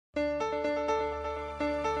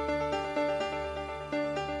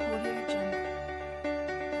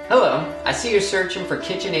Hello, I see you're searching for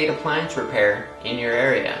KitchenAid appliance repair in your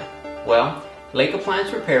area. Well, Lake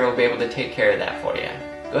Appliance Repair will be able to take care of that for you.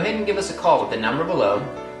 Go ahead and give us a call with the number below,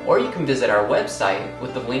 or you can visit our website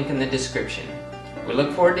with the link in the description. We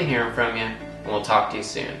look forward to hearing from you, and we'll talk to you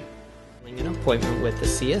soon. An appointment with the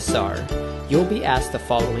CSR, you'll be asked the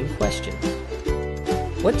following questions.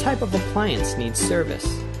 What type of appliance needs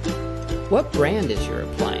service? What brand is your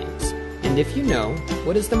appliance? And if you know,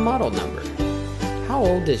 what is the model number? How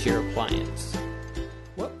old is your appliance?